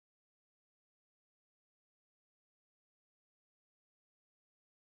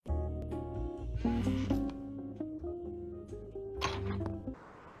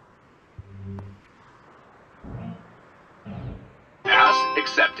Pass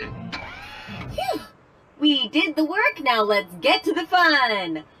accepted. Phew. We did the work, now let's get to the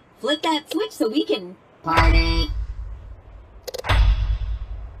fun! Flip that switch so we can party!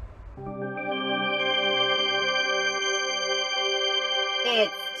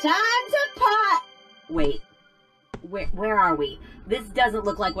 It's time to pot! Wait. Where are we? This doesn't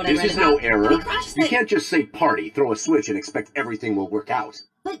look like what I read about. This is no error. You You can't just say party, throw a switch, and expect everything will work out.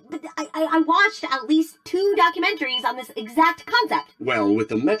 But I watched at least 2 documentaries on this exact concept. Well, with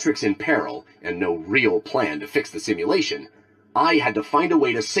the metrics in peril, and no real plan to fix the simulation, I had to find a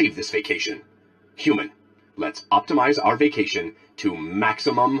way to save this vacation. Human, let's optimize our vacation to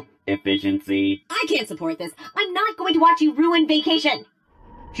maximum efficiency. I can't support this. I'm not going to watch you ruin vacation.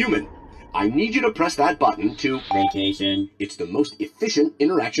 Human, I need you to press that button to Vacation. It's the most efficient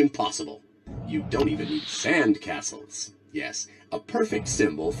interaction possible. You don't even need sand castles. Yes, a perfect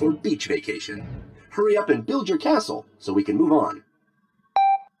symbol for beach vacation. Hurry up and build your castle so we can move on.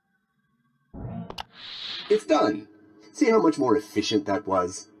 It's done. See how much more efficient that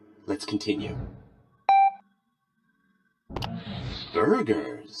was? Let's continue.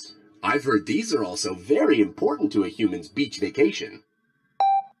 Burgers. I've heard these are also very important to a human's beach vacation.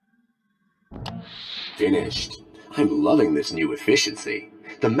 Finished. I'm loving this new efficiency.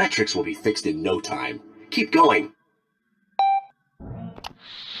 The metrics will be fixed in no time. Keep going.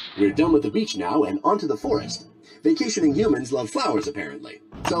 We're done with the beach now and onto the forest. Vacationing humans love flowers, apparently.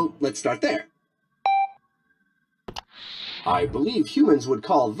 So let's start there. I believe humans would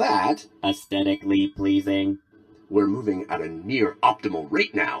call that Aesthetically pleasing. We're moving at a near optimal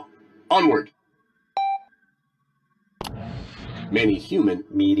rate now. Onward. Many human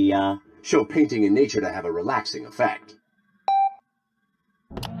Media. show painting in nature to have a relaxing effect.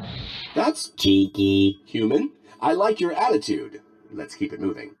 That's Cheeky. human. I like your attitude. Let's keep it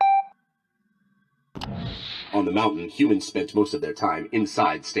moving. On the mountain, humans spent most of their time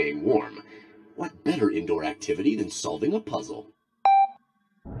inside staying warm. What better indoor activity than solving a puzzle?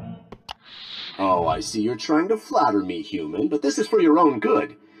 Oh, I see you're trying to flatter me, human, but this is for your own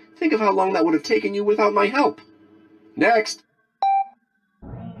good. Think of how long that would have taken you without my help. Next!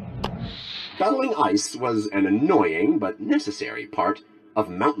 Battling ice was an annoying but necessary part of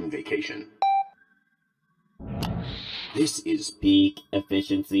mountain vacation. This is Peak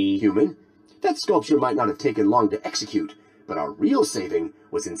efficiency. human. That sculpture might not have taken long to execute, but our real saving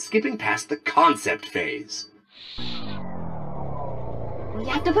was in skipping past the concept phase. We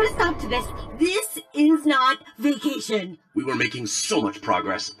have to put a stop to this. This is not vacation. We were making so much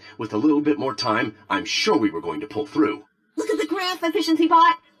progress. With a little bit more time, I'm sure we were going to pull through. Look at the graph, Efficiency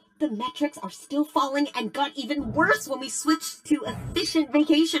Bot. The metrics are still falling and got even worse when we switched to efficient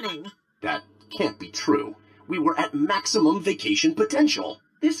vacationing. That can't be true. We were at maximum vacation potential.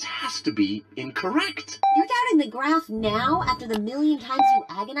 This has to be incorrect. You're doubting the graph now after the million times you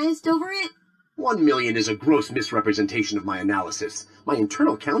agonized over it? 1 million is a gross misrepresentation of my analysis. My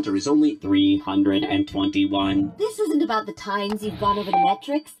internal counter is only 321. This isn't about the times you've gone over the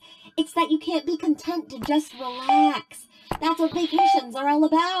metrics. It's that you can't be content to just relax. That's what vacations are all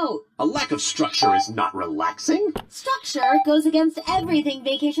about. A lack of structure is not relaxing. Structure goes against everything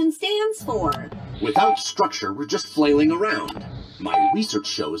vacation stands for. Without structure, we're just flailing around. My research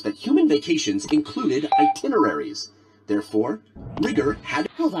shows that human vacations included itineraries. Therefore, rigor had...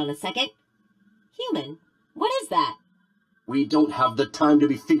 Hold on a second. Human? What is that? We don't have the time to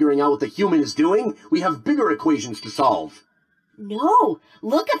be figuring out what the human is doing. We have bigger equations to solve. No!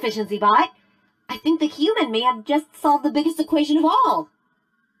 Look, Efficiency Bot! I think the human may have just solved the biggest equation of all.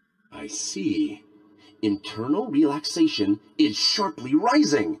 I see. Internal relaxation is sharply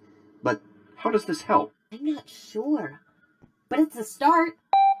rising. But how does this help? I'm not sure. But it's a start.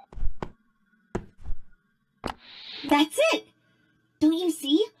 That's it! Don't you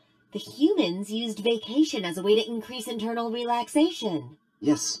see? The humans used vacation as a way to increase internal relaxation.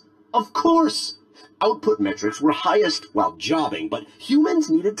 Yes, of course! Output metrics were highest while jobbing, but humans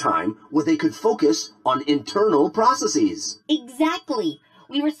needed time where they could focus on internal processes. Exactly!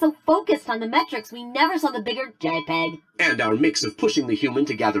 We were so focused on the metrics we never saw the bigger JPEG. And our mix of pushing the human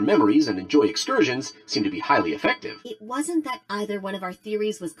to gather memories and enjoy excursions seemed to be highly effective. It wasn't that either one of our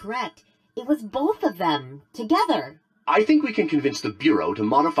theories was correct. It was both of them, together. I think we can convince the Bureau to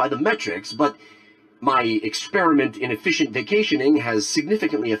modify the metrics, but my experiment in efficient vacationing has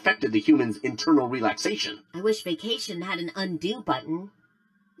significantly affected the human's internal relaxation. I wish vacation had an undo button.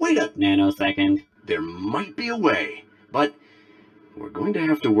 Wait a... Nanosecond. There might be a way, but we're going to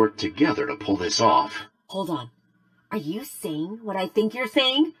have to work together to pull this off. Hold on. Are you saying what I think you're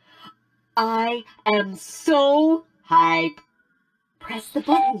saying? I am so hype. Press the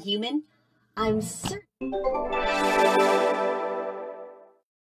button, human. I'm certain.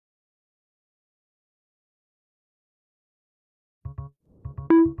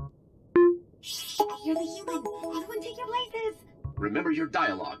 Shh, I hear the human. Everyone take your places. Remember your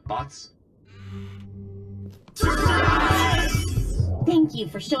dialogue, bots. Thank you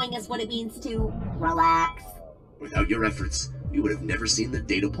for showing us what it means to relax. Without your efforts, you would have never seen the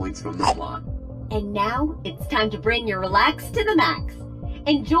data points from the plot. And now it's time to bring your relax to the max.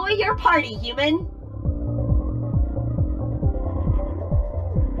 Enjoy your party, human.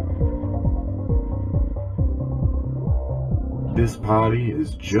 This party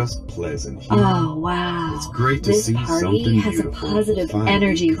is just pleasant. Oh, wow. It's great to this see party something has beautiful a positive finally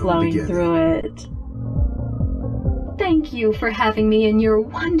energy come flowing together. through it. Thank you for having me in your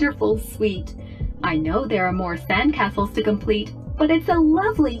wonderful suite. I know there are more sandcastles to complete, but it's a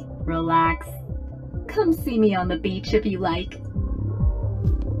lovely relax. Come see me on the beach if you like.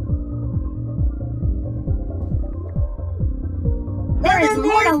 There is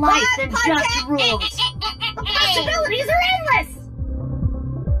more to life than just rules. The possibilities are endless.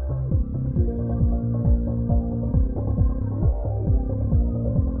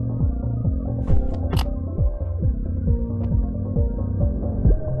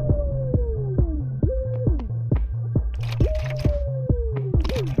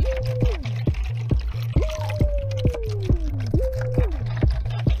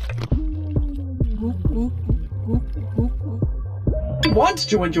 I want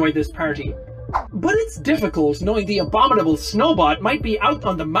to enjoy this party, but it's difficult knowing the abominable Snowbot might be out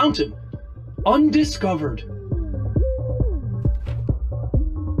on the mountain, undiscovered.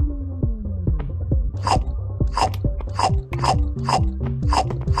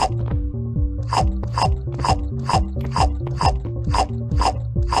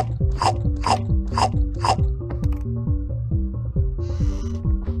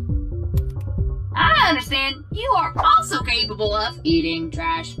 I understand you are also capable of eating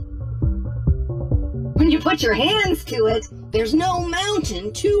trash. When you put your hands to it, there's no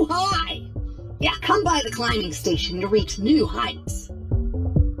mountain too high. Yeah, come by the climbing station to reach new heights.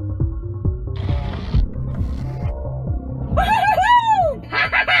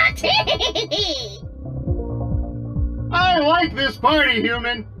 I like this party,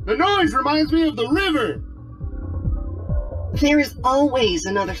 human. The noise reminds me of the river. There is always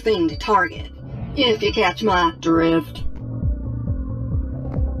another thing to target, if you catch my drift.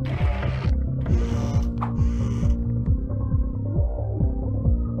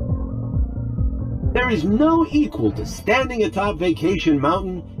 There is no equal to standing atop Vacation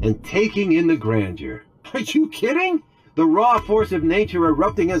Mountain and taking in the grandeur. Are you kidding? The raw force of nature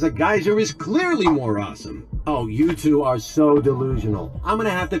erupting as a geyser is clearly more awesome. Oh, you two are so delusional. I'm gonna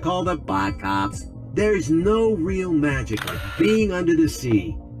have to call the bot cops. There's no real magic like being under the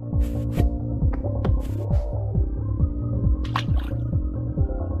sea.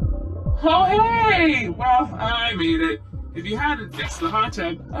 Oh, hey! Well, I made it. If you hadn't fixed the hot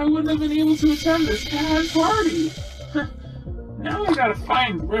tub, I wouldn't have been able to attend this bad party. Now I gotta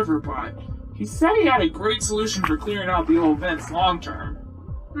find Riverbot. He said he had a great solution for clearing out the old vents long term.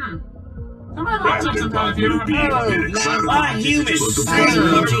 Come on, hot tub sometime if you don't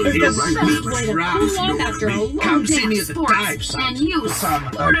After a long day of sports, and you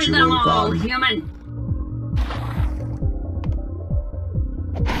supported them all, human.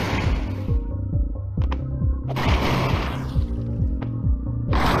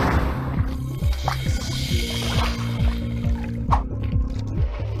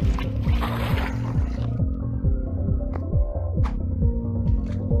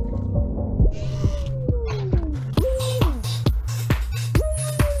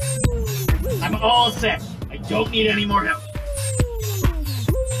 I'm all set. I don't need any more help.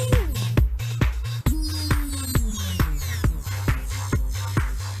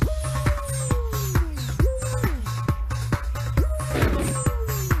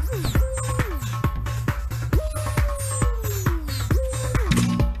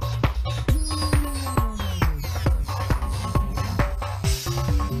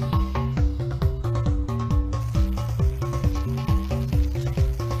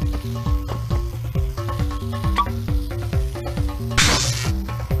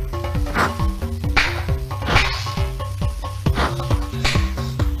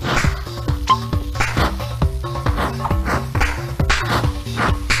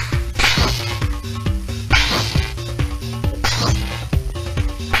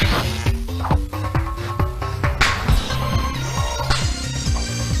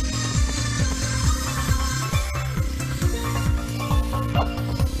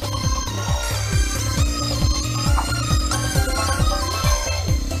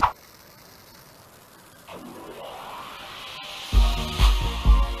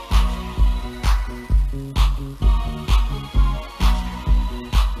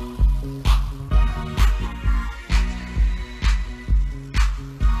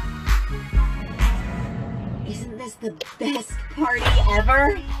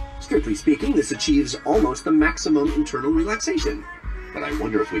 ever? Strictly speaking, this achieves almost the maximum internal relaxation. But I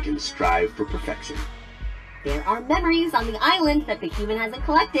wonder if we can strive for perfection. There are memories on the island that the human hasn't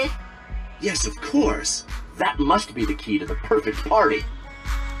collected. Yes, of course. That must be the key to the perfect party.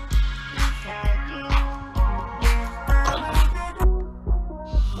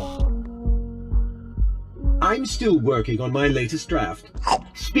 I'm still working on my latest draft.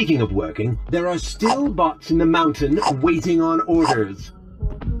 Speaking of working, there are still bots in the mountain waiting on orders.